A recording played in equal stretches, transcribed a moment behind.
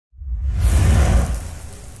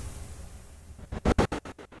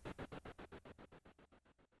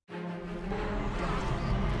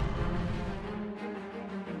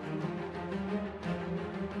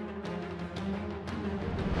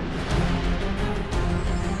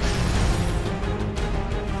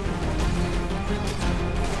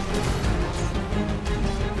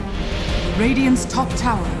Radiant's top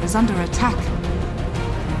tower is under attack.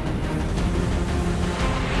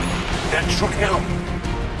 That should help.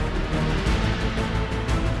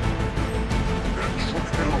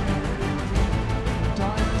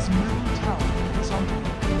 Dire's middle tower is under attack.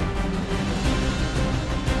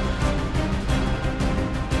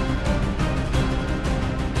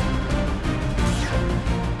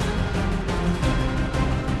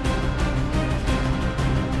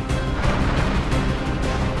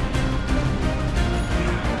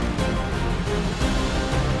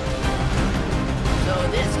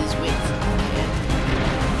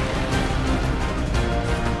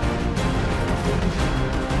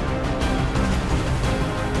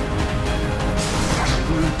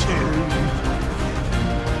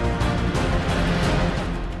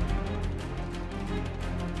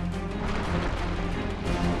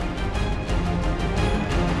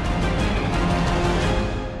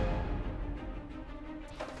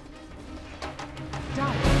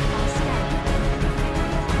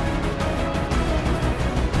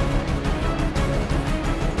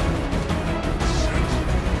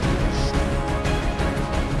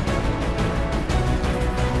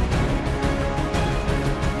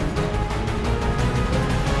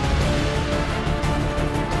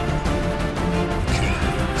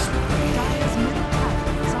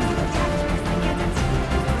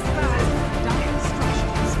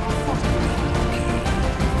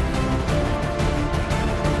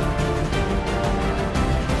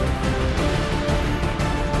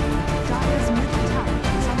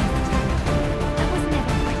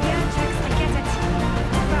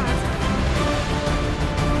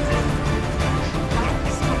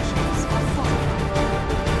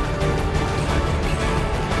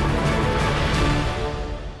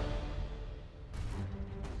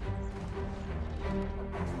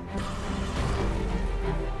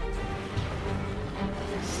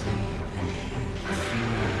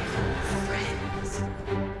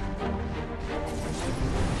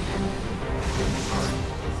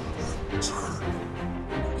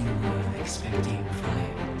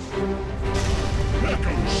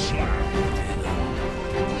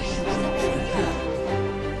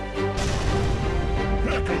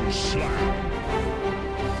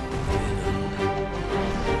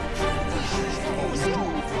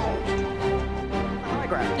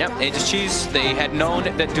 Yep, Aegis Cheese, they had known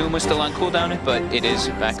that Doom was still on cooldown, but it is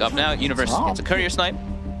back up now. Universe gets a courier snipe.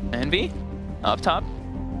 Envy, up top.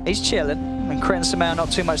 He's chilling. I mean, Crit's amount,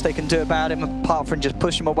 not too much they can do about him apart from just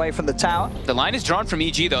push him away from the tower. The line is drawn from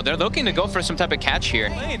EG though. They're looking to go for some type of catch here.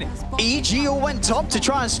 EG all went top to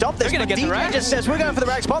try and stop this, They're gonna but get the DJ rack. just says we're going for the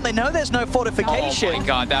rack spawn. They know there's no fortification. Oh my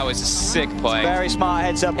god, that was a sick play. Very smart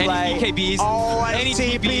heads up play. Any EKBs, oh, and any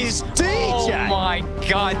TPs. TPs. DJ! Oh my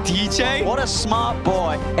god, DJ. What a smart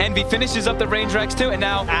boy. Envy finishes up the range racks too, and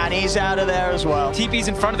now... And he's out of there as well. TP's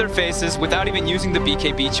in front of their faces without even using the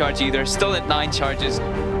BKB charge either. Still at 9 charges.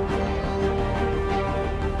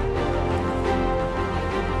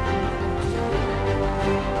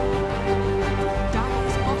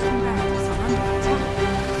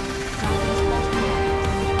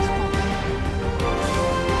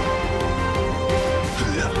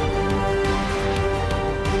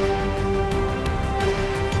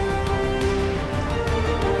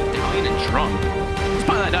 It's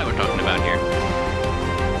probably that guy we're talking about here.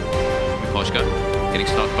 Poshka getting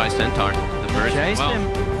stalked by Centaur. The bird Chased him.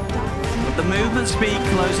 With the movement speed,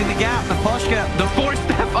 closing the gap for Poshka. The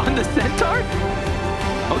 4-step on the Centaur?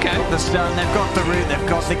 Okay. The stun, they've got the root, they've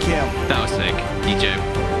got the kill. That was sick. DJ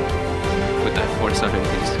with that 4-star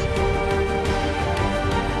piece.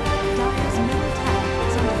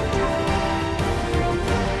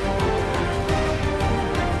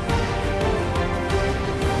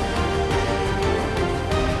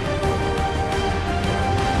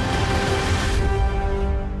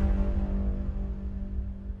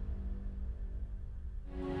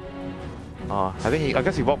 I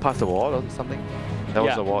guess he walked past the wall or something. That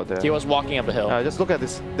was the wall there. He was walking up the hill. Just look at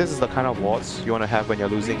this. This is the kind of wards you want to have when you're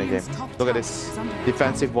losing the game. Look at this.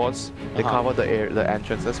 Defensive wards. They cover the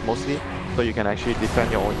entrances mostly, so you can actually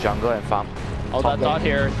defend your own jungle and farm. Oh, that thought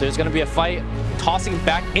here. There's going to be a fight. Tossing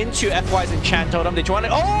back into FY's Enchant Totem. They join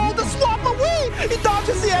it. Oh, the swap away! He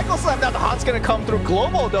dodges the ankle slap. Now the Haun's going to come through.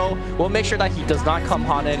 Global, though, will make sure that he does not come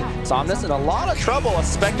Haunt in. Somnus in a lot of trouble. A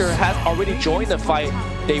Spectre has already joined the fight.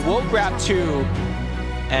 They will grab 2.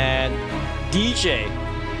 And DJ,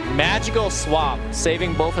 magical swap,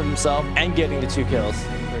 saving both of himself and getting the 2 kills.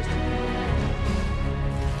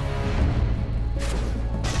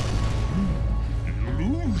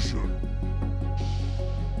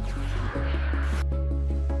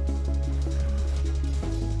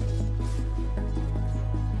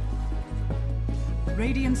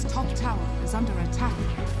 Radiant's top tower is under attack.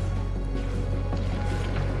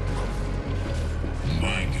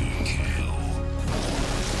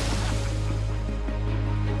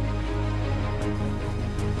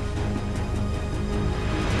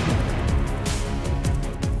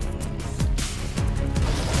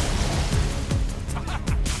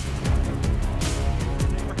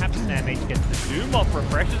 Gets the Doom off,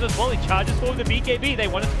 refreshes as well. He charges forward the BKB. They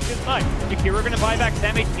want to see this night. Jakiro going to buy back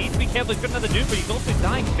damage. Needs to be careful. He's got another Doom, but he's also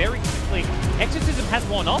dying very quickly. Exorcism has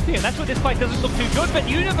worn off here, and that's why this fight doesn't look too good. But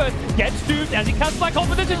Universe gets doomed as he comes back home.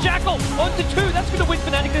 But there's a Jackal onto 2. That's going to win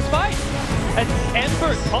Fnatic this fight. As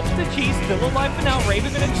Ember pops the cheese, still alive for now.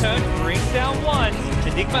 Raven going to turn, bring down 1.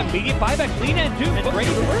 Enigma immediate buyback. Lina and Doom, and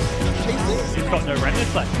Raven. He's got no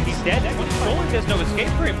remnants left. He's dead. Surely there's no escape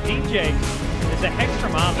for him. DJ. There's a Hex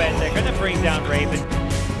from Armband. They're going to bring down Raven.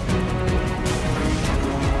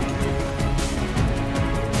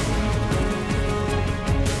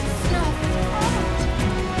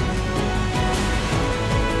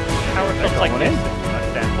 How it looks like this.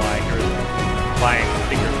 Understand why you're playing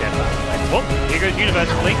Figure of Death. Like, whoop, here goes Universe.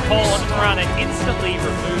 Blink call on around and instantly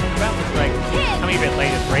removed. That was like coming a bit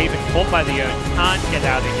late as Raven caught by the urn. Can't get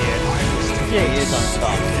out of here. Yeah, he is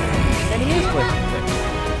unstoppable. And he is quick.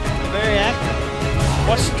 Very active.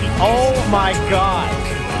 What? Oh my god.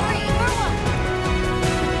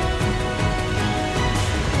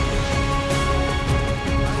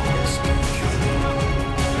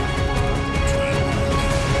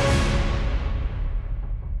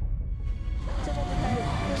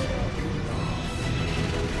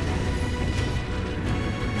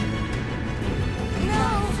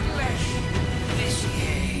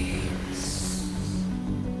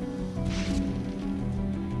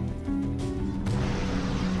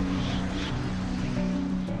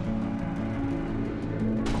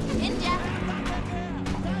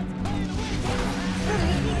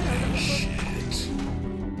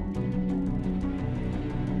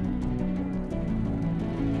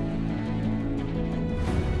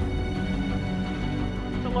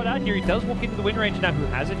 Out here, he does walk into the win range now. Who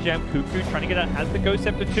has a gem? Cuckoo trying to get out, has the Ghost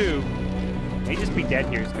Scepter too. May just be dead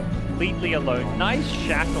here. He's completely alone. Nice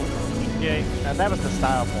shackle from DJ. And that was the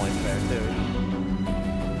style point there too.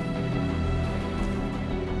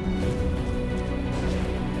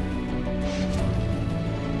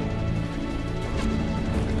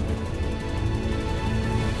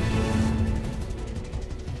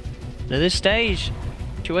 At this stage,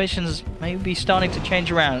 situations may be starting to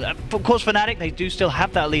change around. Of course, Fnatic, they do still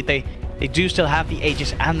have that lead. They do still have the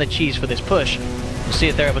Aegis and the cheese for this push. We'll see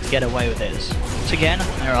if they're able to get away with this. Once again,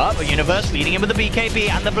 they're up. A Universe leading him with the BKB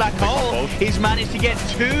and the Black Hole. He's managed to get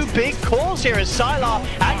 2 big calls here as Sylar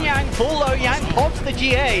and Yang full low. Yang pops the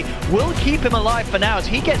GA. Will keep him alive for now as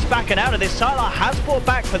he gets back and out of this. Sylar has fought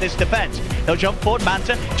back for this defense. They'll jump forward,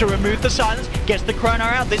 Manta, to remove the silence. Gets the Chrono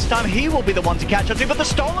out. This time he will be the one to catch up to, but the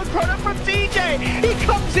stolen Chrono from DJ. He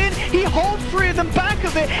comes in, he holds 3 of them back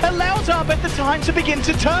of it, allows Arbet the time to begin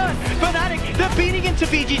to turn. Fnatic, they're beating into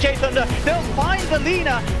VGJ Thunder. They'll find the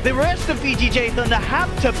Lina. The rest of VGJ Thunder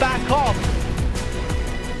have to back off.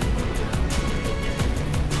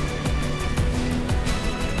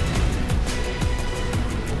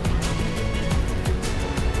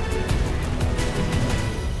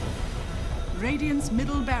 Radiant's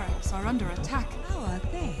middle barracks are under attack. Oh,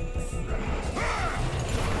 thanks.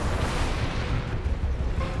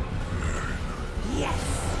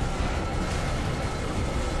 Yes.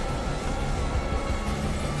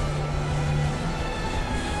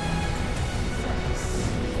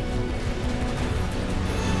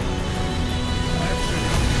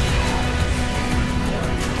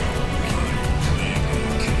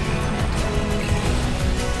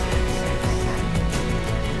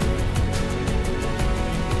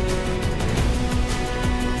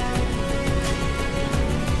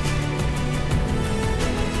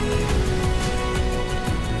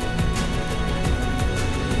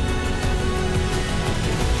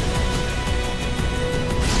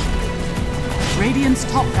 Radiant's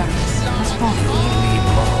top barracks has fallen. You need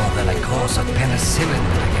more than a course of penicillin,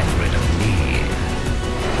 I guess.